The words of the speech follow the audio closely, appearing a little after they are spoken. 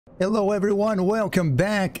Hello everyone, welcome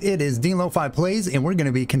back. It is Dean Lo-Fi Plays and we're going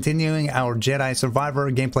to be continuing our Jedi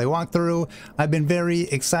Survivor gameplay walkthrough. I've been very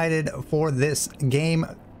excited for this game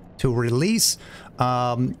to release.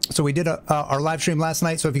 So we did our live stream last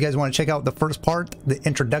night, so if you guys want to check out the first part, the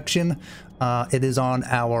introduction, it is on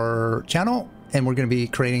our channel, and we're going to be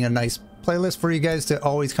creating a nice playlist for you guys to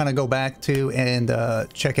always kind of go back to and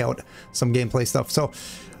check out some gameplay stuff. So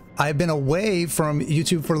I've been away from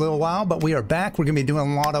YouTube for a little while, but we are back. We're going to be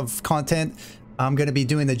doing a lot of content. I'm going to be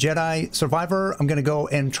doing the Jedi Survivor. I'm going to go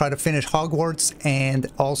and try to finish Hogwarts,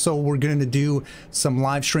 and also we're going to do some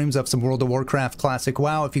live streams of some World of Warcraft Classic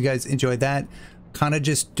WoW. If you guys enjoyed that, kind of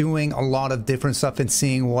just doing a lot of different stuff and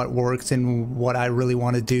seeing what works and what I really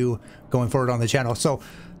want to do going forward on the channel. So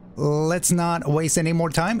let's not waste any more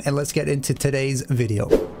time and let's get into today's video.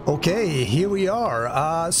 Okay, here we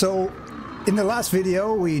are. So in the last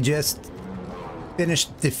video, we just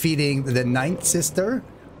finished defeating the Ninth Sister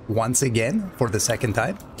once again for the second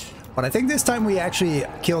time. But I think this time we actually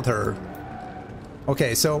killed her.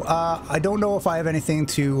 Okay, so I don't know if I have anything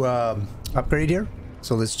to upgrade here.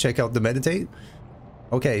 So let's check out the meditate.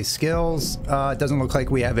 Okay, skills. It doesn't look like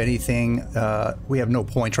we have anything. We have no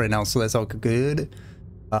points right now, so that's all good.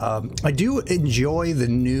 I do enjoy the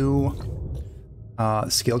new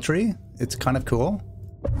skill tree. It's kind of cool.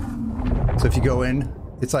 So if you go in,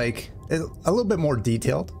 it's like a little bit more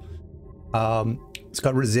detailed. It's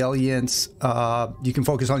got resilience. You can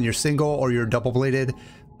focus on your single or your double-bladed,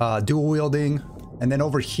 dual wielding. And then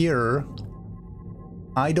over here,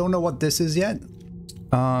 I don't know what this is yet.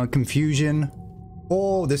 Confusion.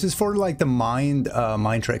 Oh, this is for like the mind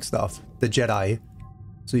trick stuff, the Jedi.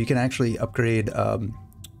 So you can actually upgrade the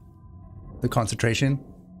concentration.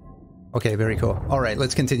 Okay, very cool. All right,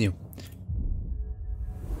 let's continue.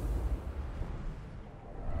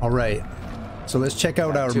 All right, so let's check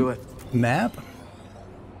out our map.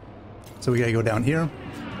 So we gotta go down here.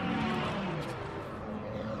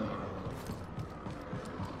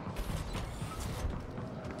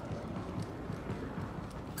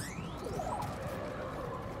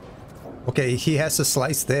 Okay, he has to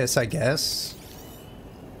slice this, I guess.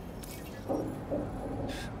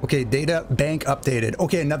 Okay, data bank updated.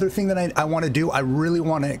 Okay, another thing that I want to do, I really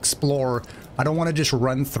want to explore. I don't want to just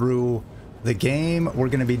run through the game. We're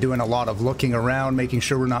going to be doing a lot of looking around, making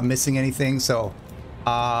sure we're not missing anything. So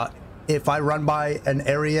if I run by an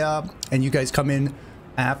area and you guys come in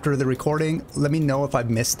after the recording, let me know if I've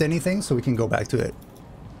missed anything so we can go back to it.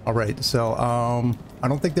 All right, so I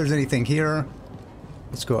don't think there's anything here.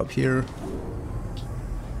 Let's go up here.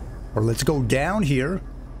 Or let's go down here.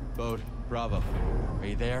 Boat, Bravo. Are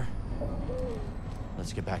you there?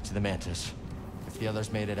 Let's get back to the mantis. If the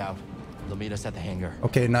others made it out, they'll meet us at the hangar.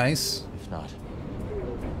 Okay, nice. If not,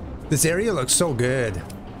 this area looks so good. Did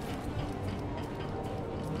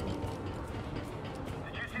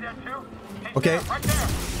you see that too? He's okay. There, right there.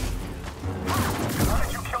 How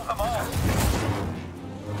did you kill them all?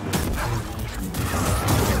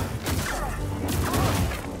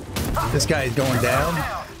 This guy is going down.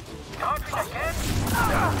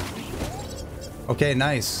 Okay,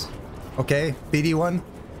 nice. Okay, BD1.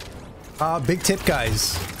 Big tip,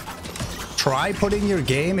 guys. Try putting your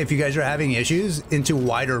game, if you guys are having issues, into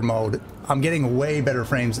wider mode. I'm getting way better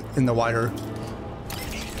frames in the wider.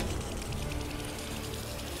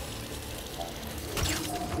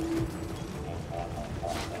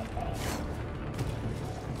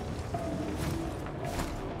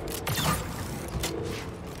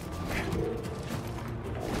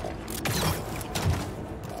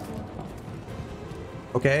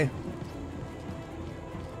 Okay.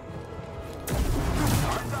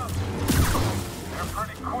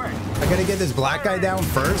 I gotta get this black guy down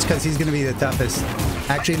first because he's gonna be the toughest.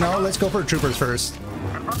 Actually, no, let's go for troopers first.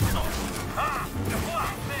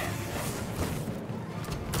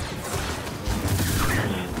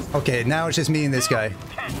 Okay, now it's just me and this guy.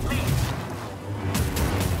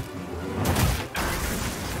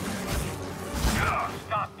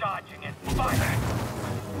 Stop dodging it. Fight.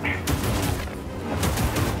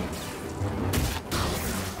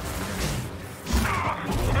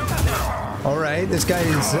 All right, this guy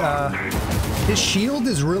is, his shield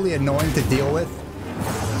is really annoying to deal with.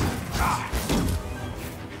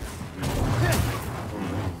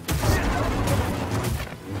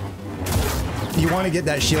 You want to get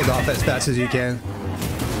that shield off as fast as you can.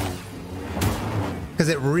 Because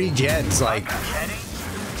it regens, like...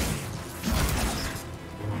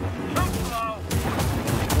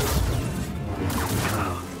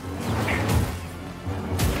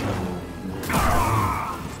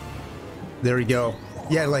 There we go.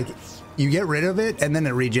 Yeah, like, you get rid of it, and then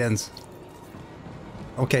it regens.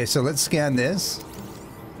 Okay, so let's scan this.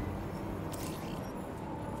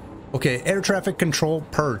 Okay, air traffic control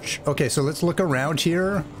perch. Okay, so let's look around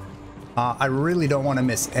here. I really don't want to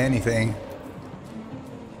miss anything.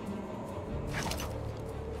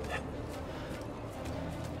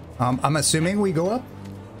 I'm assuming we go up.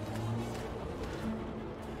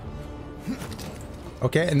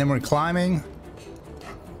 Okay, and then we're climbing.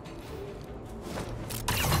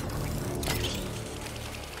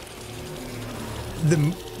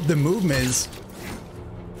 The movements.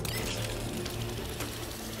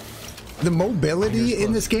 The mobility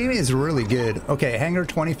in this game is really good. Okay, hangar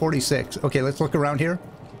 2046. Okay, let's look around here.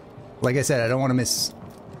 Like I said, I don't want to miss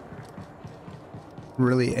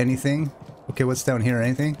really anything. Okay, what's down here?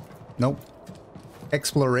 Anything? Nope.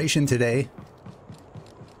 Exploration today.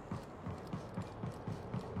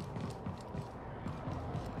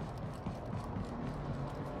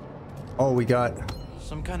 Oh, we got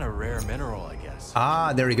some kind of rare mineral, I guess.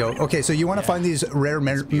 Ah, there we go. Okay, so you want to find these rare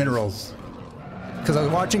minerals. Because I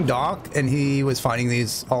was watching Doc and he was finding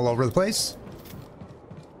these all over the place.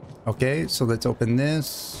 Okay, so let's open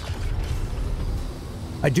this.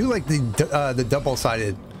 I do like the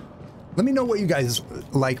double-sided. Let me know what you guys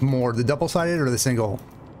like more, the double-sided or the single.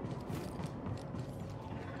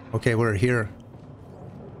 Okay, we're here.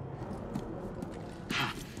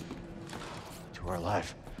 We're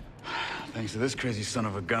alive. Thanks to this crazy son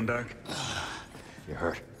of a Gundark. You're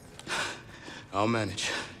hurt. I'll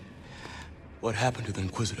manage. What happened to the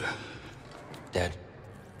Inquisitor? Dead.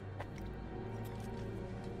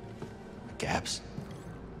 The gaps.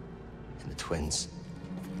 And the twins.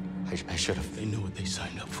 I should have. They know what they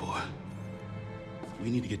signed up for. We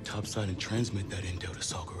need to get topside and transmit that intel to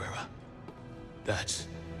Saw Gerrera. That's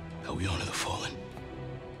how we honor the fallen.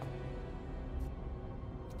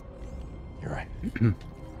 You're right.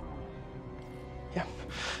 Yeah.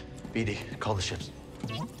 BD, call the ships.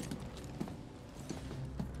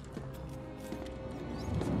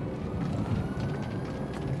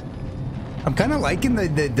 I'm kind of liking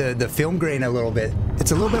the film grain a little bit.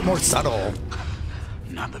 It's a little bit more subtle.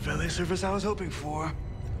 Not the valet service I was hoping for.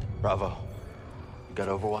 Bravo. You got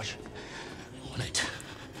Overwatch? On it.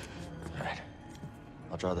 All right.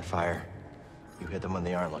 I'll draw the fire. You hit them when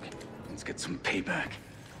they aren't looking. Let's get some payback.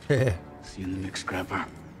 See you in the mix, Scrapper.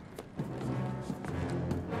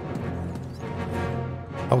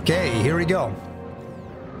 Okay, here we go.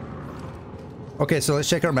 Okay, so let's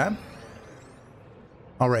check our map.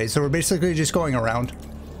 All right, so we're basically just going around.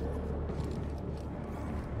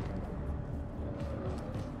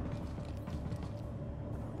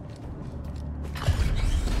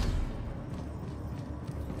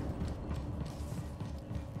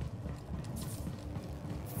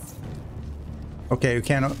 Okay, we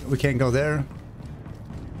can't go there.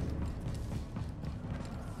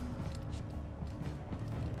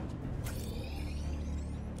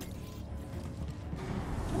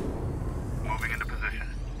 Moving into position.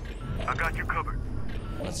 I got you covered.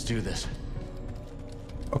 Let's do this.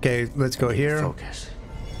 Okay, let's go here. Focus.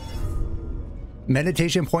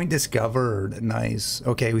 Meditation point discovered. Nice.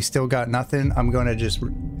 Okay, we still got nothing. I'm gonna just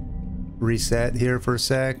reset here for a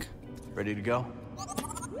sec. Ready to go?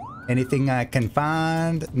 Anything I can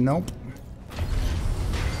find? Nope.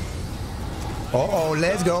 Uh-oh,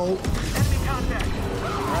 let's go. Enemy contact.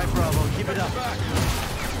 All right, Bravo, keep it up.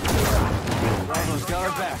 Bravo's got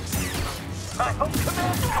our backs. I hope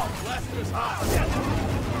command. Left is hot.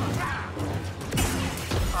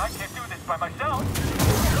 I can't do this by myself.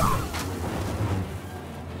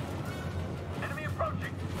 Enemy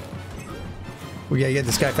approaching. We gotta get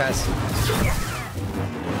this guy fast.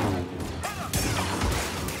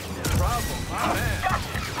 Bravo, my man.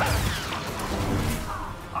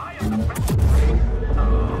 I am the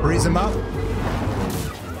best. Freeze him up.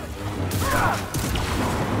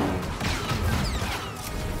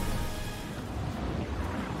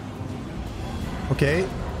 Okay.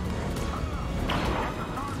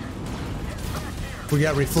 We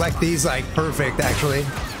gotta reflect these like perfect, actually.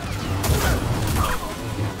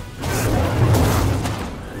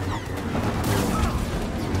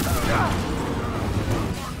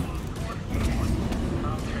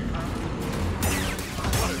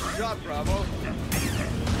 Bravo.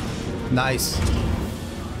 Nice.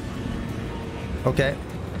 Okay.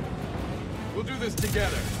 We'll do this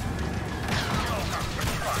together.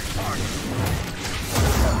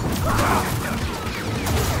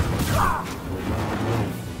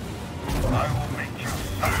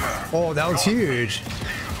 Oh, that was huge.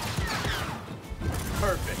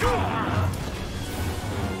 Perfect.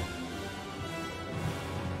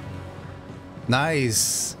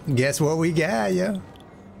 Nice. Guess what we got, yeah?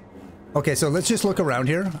 Okay, so let's just look around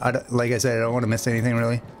here. Like I said, I don't want to miss anything,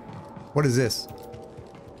 really. What is this?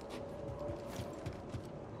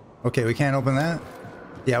 Okay, we can't open that.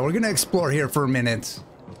 Yeah, we're gonna explore here for a minute.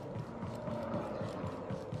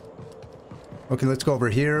 Okay, let's go over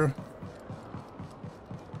here.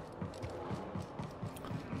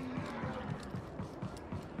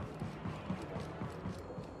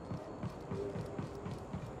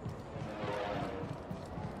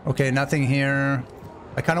 Okay, nothing here.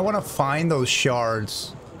 I kind of want to find those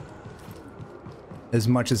shards as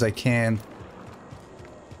much as I can.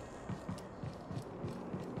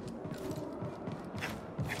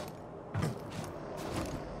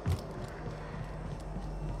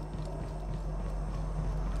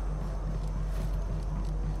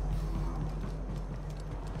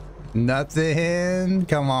 Nothing.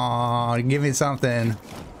 Come on, give me something.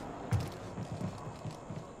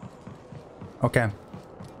 Okay.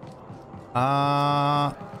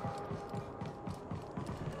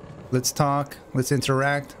 Let's talk. Let's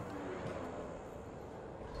interact.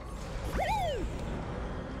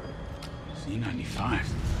 C95.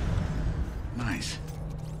 Nice.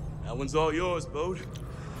 That one's all yours, Bode.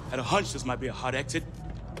 Had a hunch this might be a hot exit.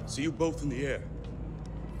 See you both in the air.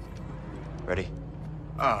 Ready?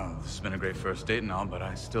 Oh, this has been a great first date and all, but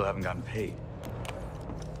I still haven't gotten paid.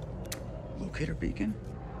 Locator beacon?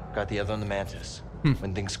 Got the other on the mantis.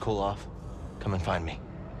 When things cool off, come and find me.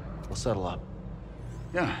 We'll settle up.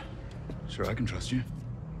 Yeah, sure, I can trust you.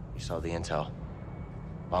 You saw the intel.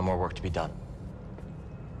 A lot more work to be done.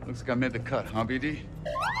 Looks like I made the cut, huh, BD?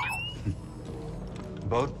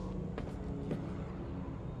 Bode?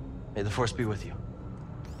 May the force be with you.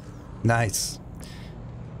 Nice.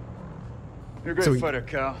 You're a great fighter,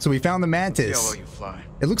 Cal. So we found the See how mantis. well you fly.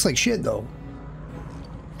 It looks like shit though.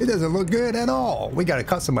 It doesn't look good at all. We gotta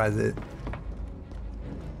customize it.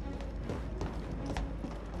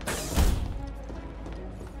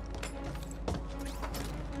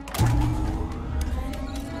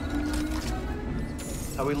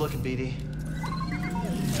 How we looking, BD?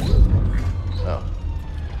 Oh.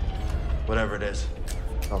 Whatever it is,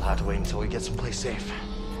 I'll have to wait until we get someplace safe.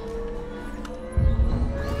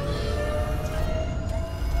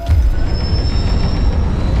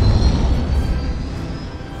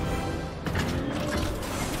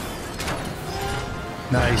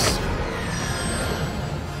 Nice.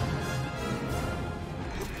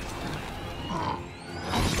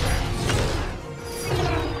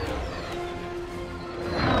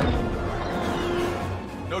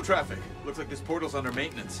 No traffic. Looks like this portal's under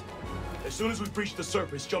maintenance. As soon as we breach the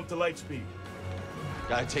surface, jump to light speed.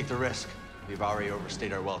 Gotta take the risk. We've already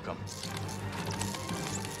overstayed our welcome.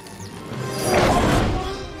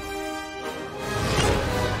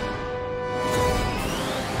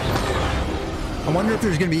 I wonder if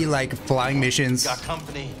there's gonna be like flying missions. Got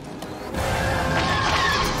company.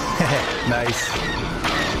 Nice.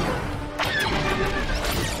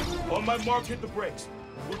 On my mark, hit the brakes.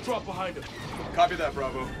 We'll drop behind him. Copy that,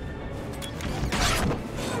 Bravo.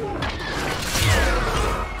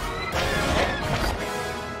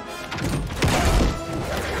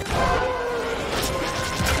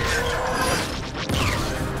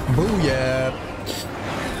 Booyah.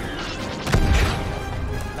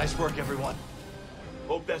 Nice work, everyone.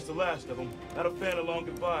 Hope that's the last of them. Not a fan of long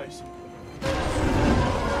goodbyes.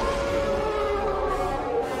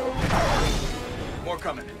 More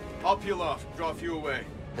coming. I'll peel off, draw a few away.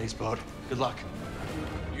 Thanks, Bode. Good luck.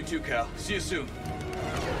 You too, Cal. See you soon.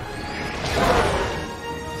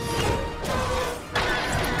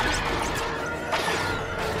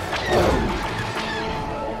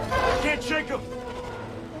 Can't shake him!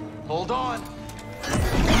 Hold on.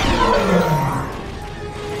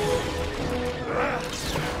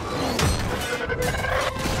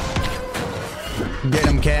 Get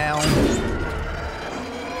him, Cal.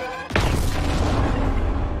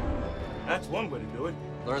 That's one way to do it.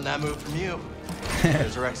 Learn that move from you.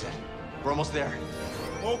 There's our exit. We're almost there.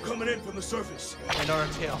 All coming in from the surface. And on our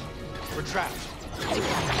tail. We're trapped.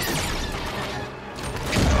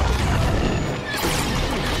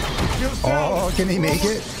 Oh, can he make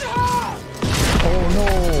it? Oh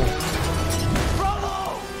no.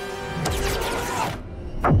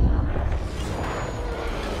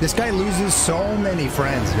 This guy loses so many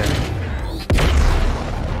friends, man.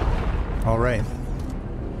 All right.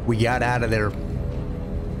 We got out of there.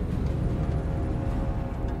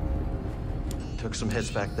 Took some hits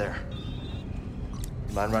back there.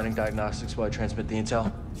 Mind running diagnostics while I transmit the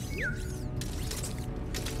intel?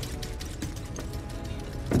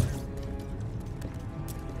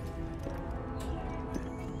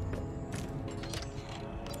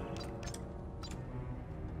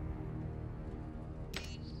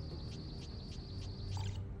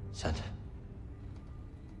 Sent.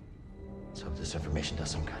 Let's hope this information does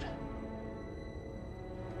some good.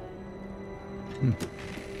 We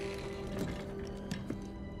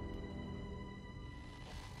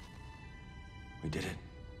did it.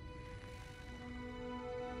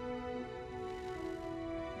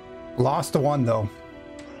 Lost the one though.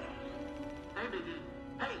 Hey, Biggie.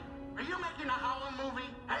 Hey, are you making a horror movie?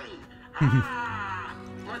 Hey.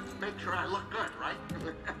 Let's make sure I look good, right?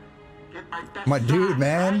 Get my best My dude, shot,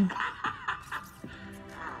 man. right?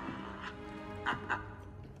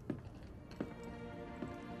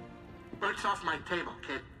 Books off my table,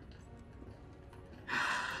 kid.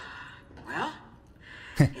 Well,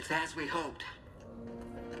 it's as we hoped.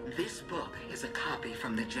 This book is a copy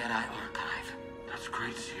from the Jedi Archive. That's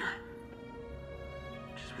great, Seer.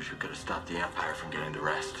 Just wish we could have stopped the Empire from getting the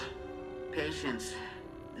rest. Patience.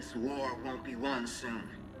 This war won't be won soon.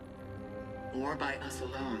 Or by us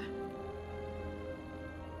alone.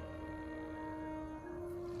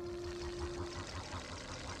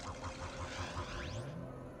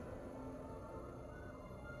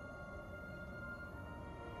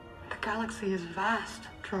 The galaxy is vast,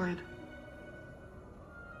 Droid.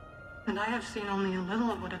 And I have seen only a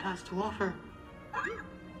little of what it has to offer.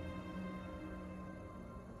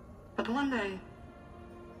 But one day,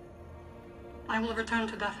 I will return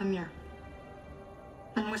to Dathomir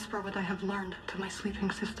and whisper what I have learned to my sleeping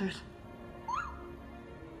sisters.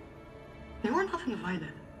 You are not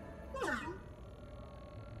invited.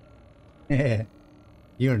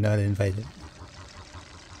 You're not invited.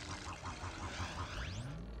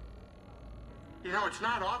 You know, it's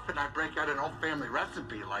not often I break out an old family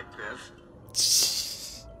recipe like this.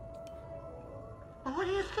 Well, what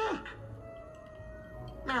do you think?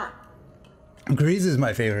 Mara. Greez is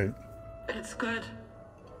my favorite. It's good.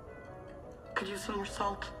 Could use some more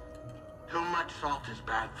salt. Too much salt is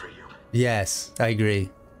bad for you. Yes, I agree.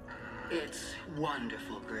 It's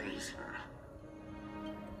wonderful, Greez.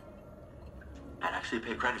 I'd actually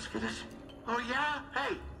pay credits for this. Oh, yeah?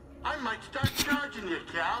 Hey, I might start charging you,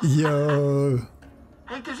 Cal. Yo.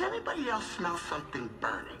 Hey, does anybody else smell something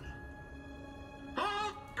burning?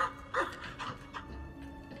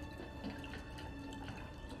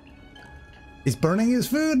 He's burning his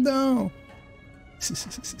food though.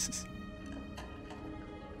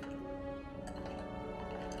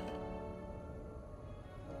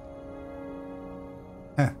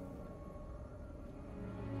 Huh.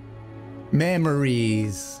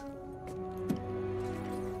 Memories.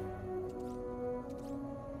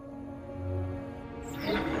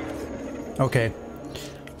 Okay.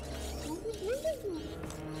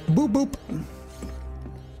 Boop boop.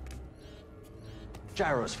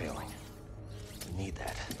 Gyro's failing. We need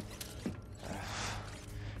that.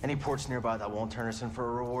 Any ports nearby that won't turn us in for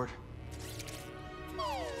a reward?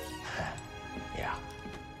 Yeah.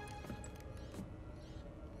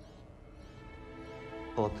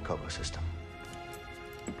 Pull up the Koboh system.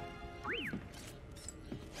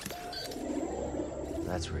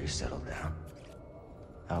 That's where you settle down.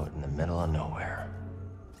 Out in the middle of nowhere.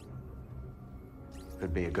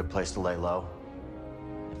 Could be a good place to lay low.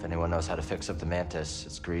 If anyone knows how to fix up the mantis,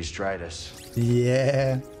 it's Greez.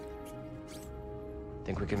 Yeah.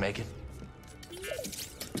 Think we can make it?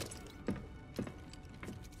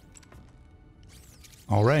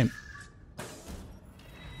 All right.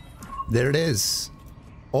 There it is.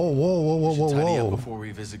 Oh, whoa, whoa, whoa, whoa, Tidy up whoa. before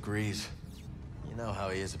we visit Greez. You know how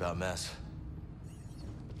he is about mess.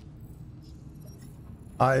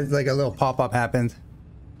 Like a little pop-up happened.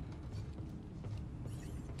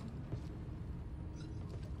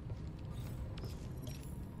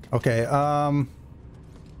 Okay, how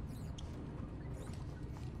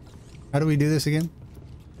do we do this again?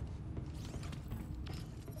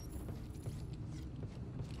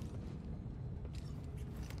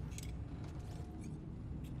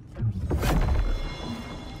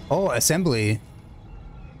 Oh, assembly.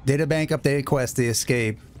 Databank update quest, the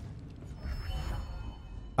escape.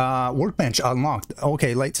 Workbench unlocked.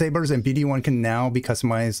 Okay, lightsabers and BD1 can now be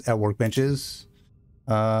customized at workbenches.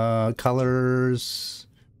 Colors,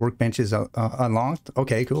 workbenches unlocked.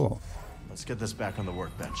 Okay, cool. Let's get this back on the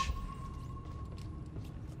workbench.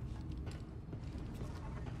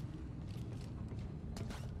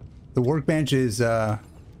 The workbench is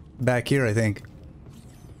back here, I think.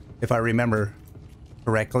 If I remember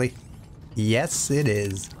correctly. Yes, it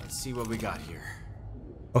is. Let's see what we got here.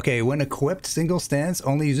 Okay, when equipped, single stance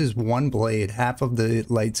only uses one blade, half of the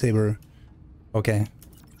lightsaber. Okay.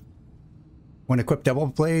 When equipped double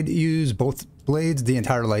blade, use both blades, the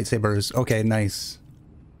entire lightsabers. Okay, nice.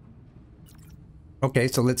 Okay,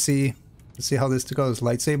 so let's see how this goes.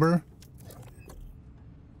 Lightsaber.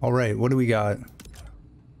 All right, what do we got?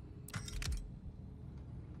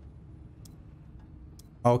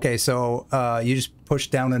 Okay, so you just push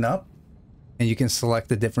down and up, And you can select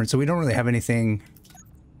the different, so we don't really have anything.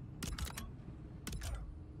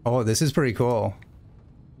 Oh, this is pretty cool.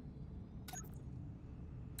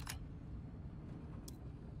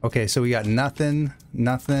 Okay, so we got nothing,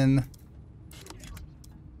 nothing.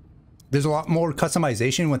 There's a lot more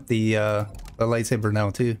customization with the lightsaber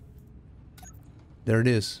now too. There it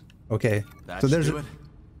is. Okay, so there's a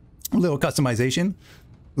little customization.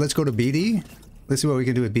 Let's go to BD. Let's see what we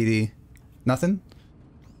can do with BD. Nothing?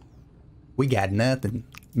 We got nothing.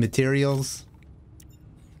 Materials.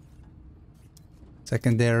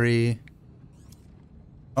 Secondary.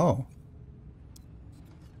 Oh.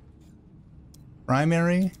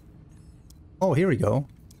 Primary. Oh, here we go.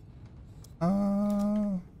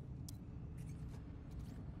 Oh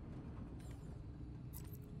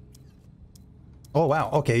wow,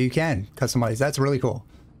 okay, you can customize. That's really cool.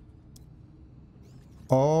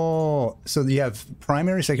 Oh, so you have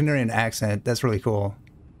primary, secondary, and accent. That's really cool.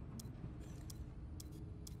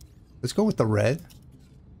 Let's go with the red.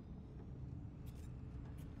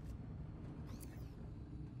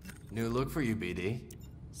 New look for you, BD.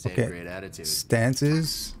 Same Okay. great attitude.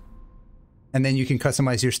 Stances. And then you can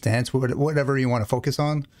customize your stance, whatever you want to focus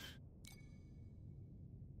on.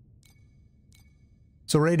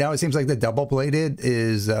 So right now, it seems like the double-bladed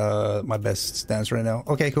is my best stance right now.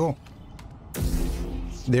 Okay, cool.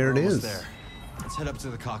 There it is. There. Let's head up to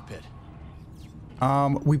the cockpit.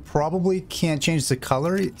 We probably can't change the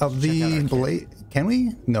color of the blade. Can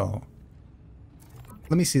we? No.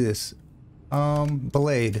 Let me see this.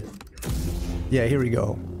 Blade. Yeah, here we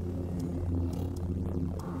go.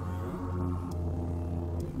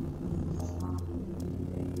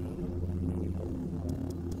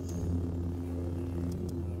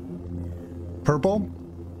 Purple?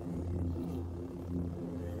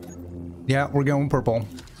 Yeah, we're going purple.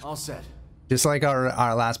 All set. Just like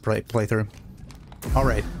our last playthrough. All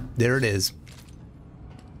right, there it is.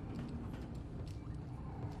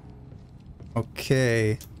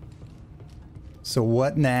 Okay. So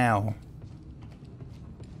what now?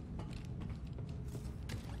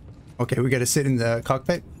 Okay, we gotta sit in the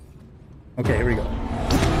cockpit. Okay, here we go.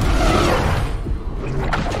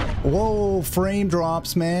 Whoa, frame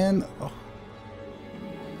drops, man. Oh.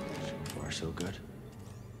 So far, so good.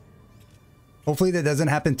 Hopefully that doesn't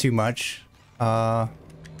happen too much. What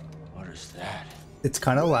is that? It's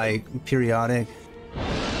kind of like periodic.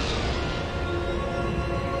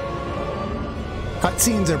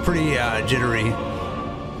 Cutscenes are pretty jittery.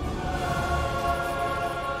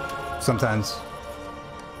 Sometimes.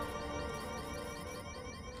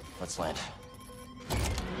 Let's land.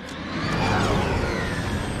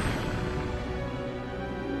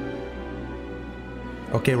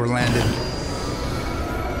 Okay, we're landed.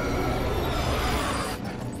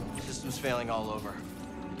 System's failing all over.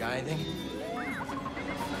 You got anything?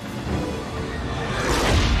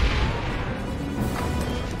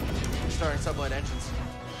 Starting sublight engines.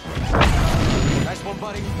 Nice one,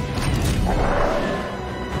 buddy.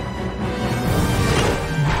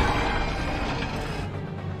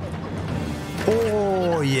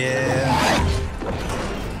 Oh, yeah.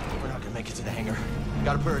 We're not gonna make it to the hangar.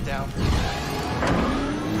 Gotta put her down.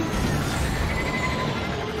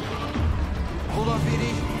 Hold on,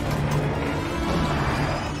 BD.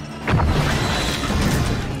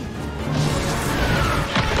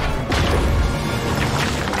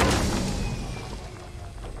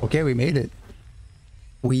 Okay, we made it.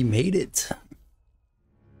 We made it.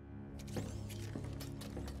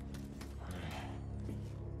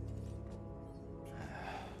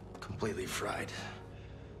 Completely fried.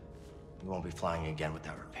 We won't be flying again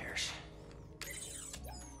without repairs.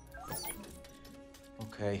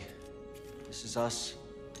 Okay. This is us.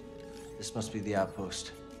 This must be the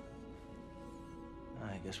outpost.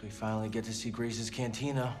 I guess we finally get to see Greez's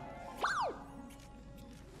cantina.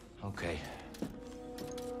 Okay.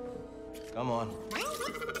 Come on.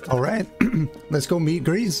 All right, let's go meet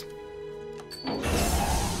Greez.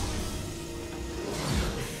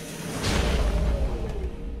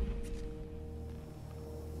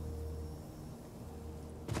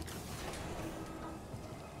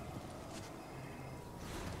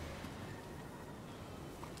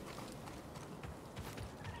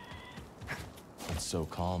 It's so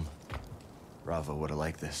calm. Bravo would have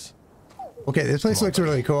liked this. Okay, this place looks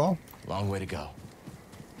really cool. Long way to go.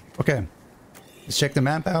 Okay, let's check the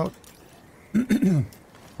map out.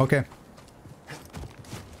 Okay.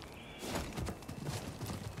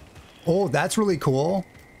 Oh, that's really cool.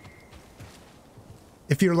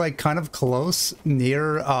 If you're like kind of close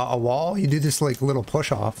near a wall, you do this like little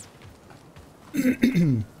push off.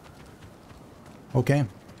 Okay.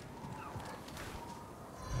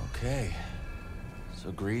 Okay.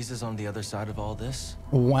 So Greez is on the other side of all this?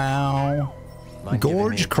 Wow. Mind giving me a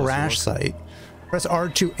Gorge closer crash look? site. Press R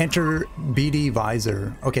to enter BD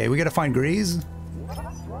visor. Okay, we gotta find Greez.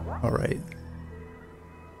 All right.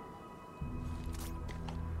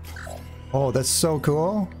 Oh, that's so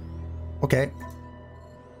cool. Okay.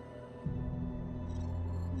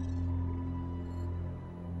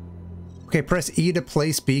 Okay, press E to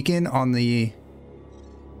place beacon on the...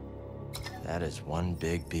 That is one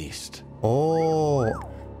big beast. Oh.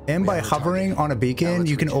 And by have a hovering target. on a Now beacon, let's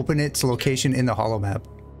you can reach it. open its location in the holomap.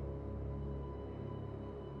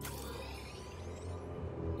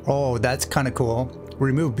 Oh, that's kind of cool.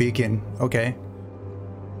 Remove beacon. Okay.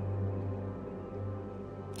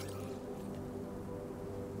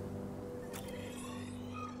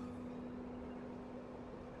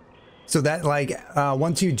 So that, like,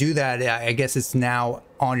 once you do that, I guess it's now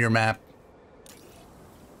on your map.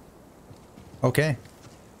 Okay.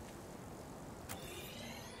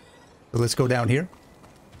 So let's go down here.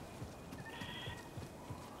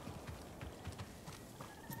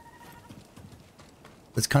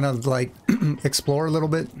 Let's kind of like explore a little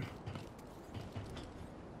bit.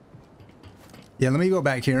 Yeah, let me go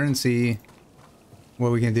back here and see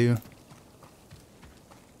what we can do.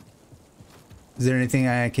 Is there anything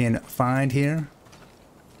I can find here?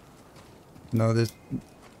 No, there's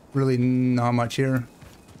really not much here.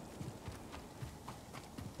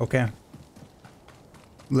 Okay.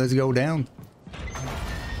 Let's go down.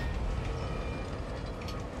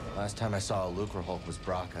 Last time I saw a Lucre Hulk was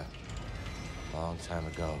Braca. Long time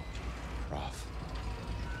ago, Prof.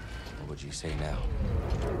 What would you say now?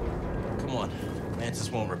 Come on, Mantis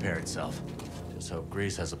won't repair itself. Just hope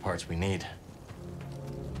Greez has the parts we need.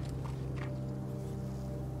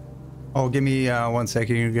 Oh, give me 1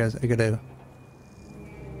 second, you guys. I gotta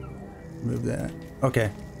move that. Okay.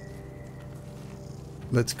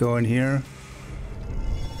 Let's go in here.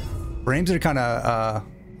 Frames are kind of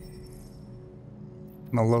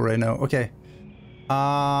low right now. Okay.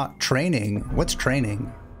 Training. What's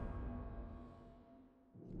training?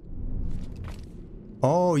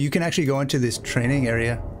 Oh, you can actually go into this training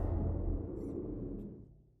area.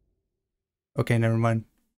 Okay, never mind.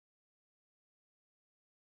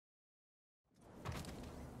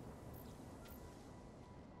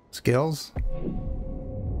 Skills.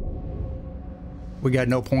 We got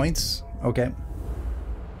no points. Okay.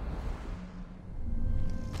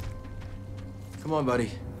 Come on,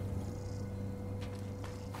 buddy.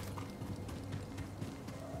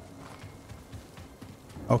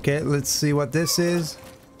 Okay, let's see what this is.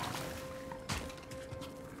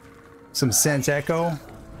 Some sense echo.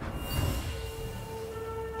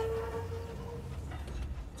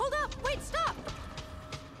 Hold up! Wait, stop!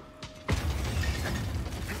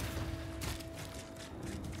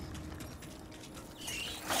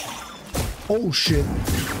 Oh shit.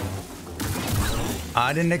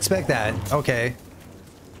 I didn't expect that. Okay.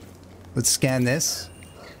 Let's scan this.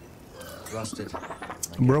 Rusted.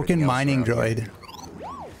 Broken mining droid.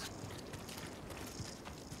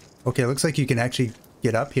 Okay, looks like you can actually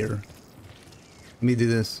get up here. Let me do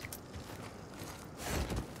this.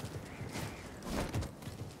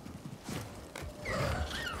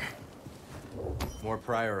 More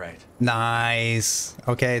priorite. Nice.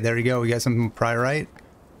 Okay, there you go. We got some priorite.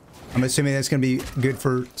 I'm assuming that's going to be good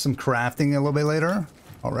for some crafting a little bit later.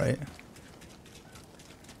 All right.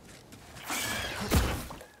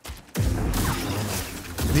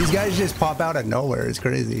 These guys just pop out of nowhere. It's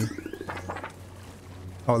crazy.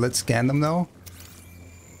 Oh, let's scan them though.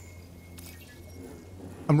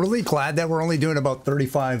 I'm really glad that we're only doing about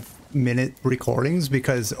 35-minute recordings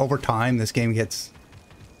because over time this game gets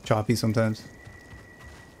choppy sometimes.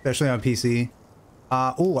 Especially on PC.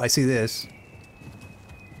 Oh, I see this.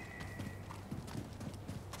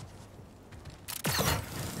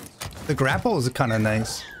 The grapple is kind of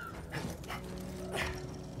nice.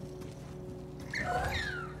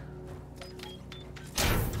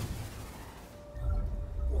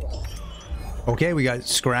 Okay, we got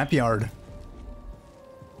scrapyard.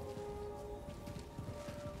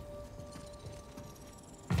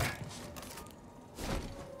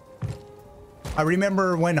 I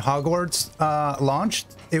remember when Hogwarts launched,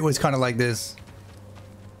 it was kind of like this.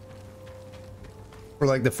 For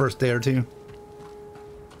like the first day or two.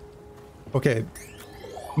 Okay.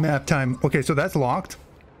 Map time. Okay, so that's locked.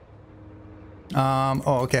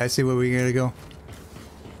 Oh, okay, I see where we gotta go.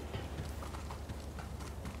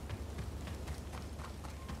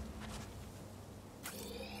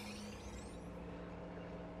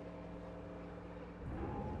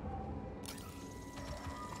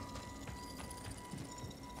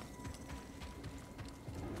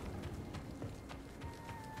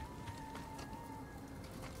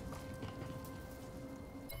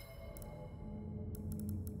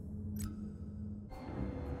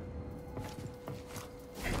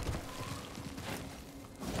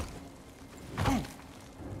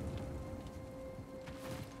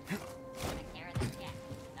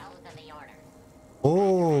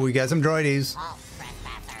 we got some droidies. Oh,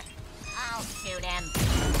 trespasser. I'll shoot him.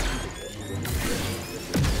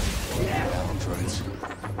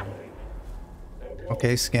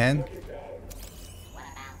 Okay, scan.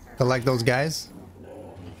 Collect those guys.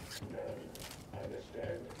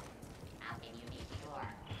 How can you be sure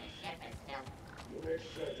the ship is still...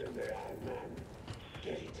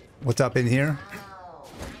 What's up in here? Oh,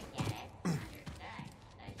 I get it. Understood.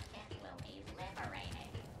 The ship will be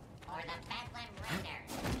liberated. For the Bedlam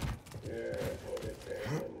Raiders.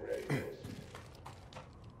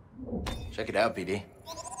 Check it out, BD.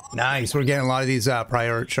 Nice. We're getting a lot of these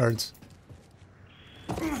prior shards.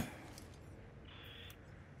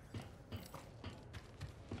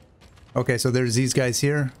 Okay, so there's these guys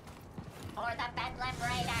here. For the Bedlam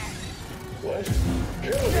Raiders. What?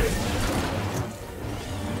 Kill him!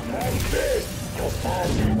 That's it!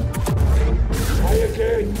 Try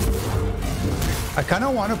again! I kind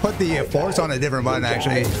of want to put the force on a different button,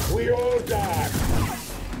 actually. We all die!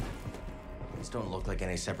 These don't look like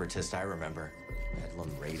any separatists I remember.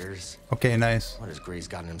 Bedlam Raiders. Okay, nice. What has Greez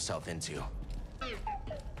gotten himself into?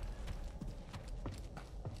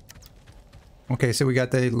 Okay, so we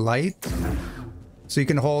got the light. So you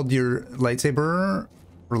can hold your lightsaber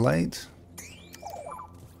or light.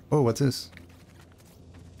 Oh, what's this?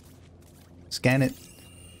 Scan it.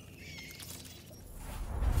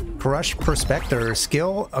 Crush Prospector.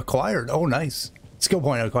 Skill acquired. Oh, nice. Skill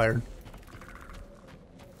point acquired.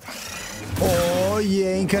 Oh, you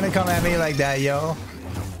ain't gonna come at me like that, yo.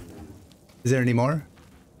 Is there any more?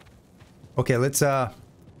 Okay, let's let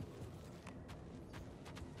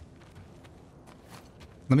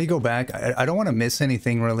me go back. I don't want to miss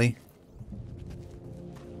anything, really.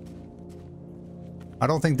 I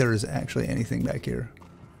don't think there's actually anything back here.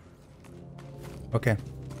 Okay.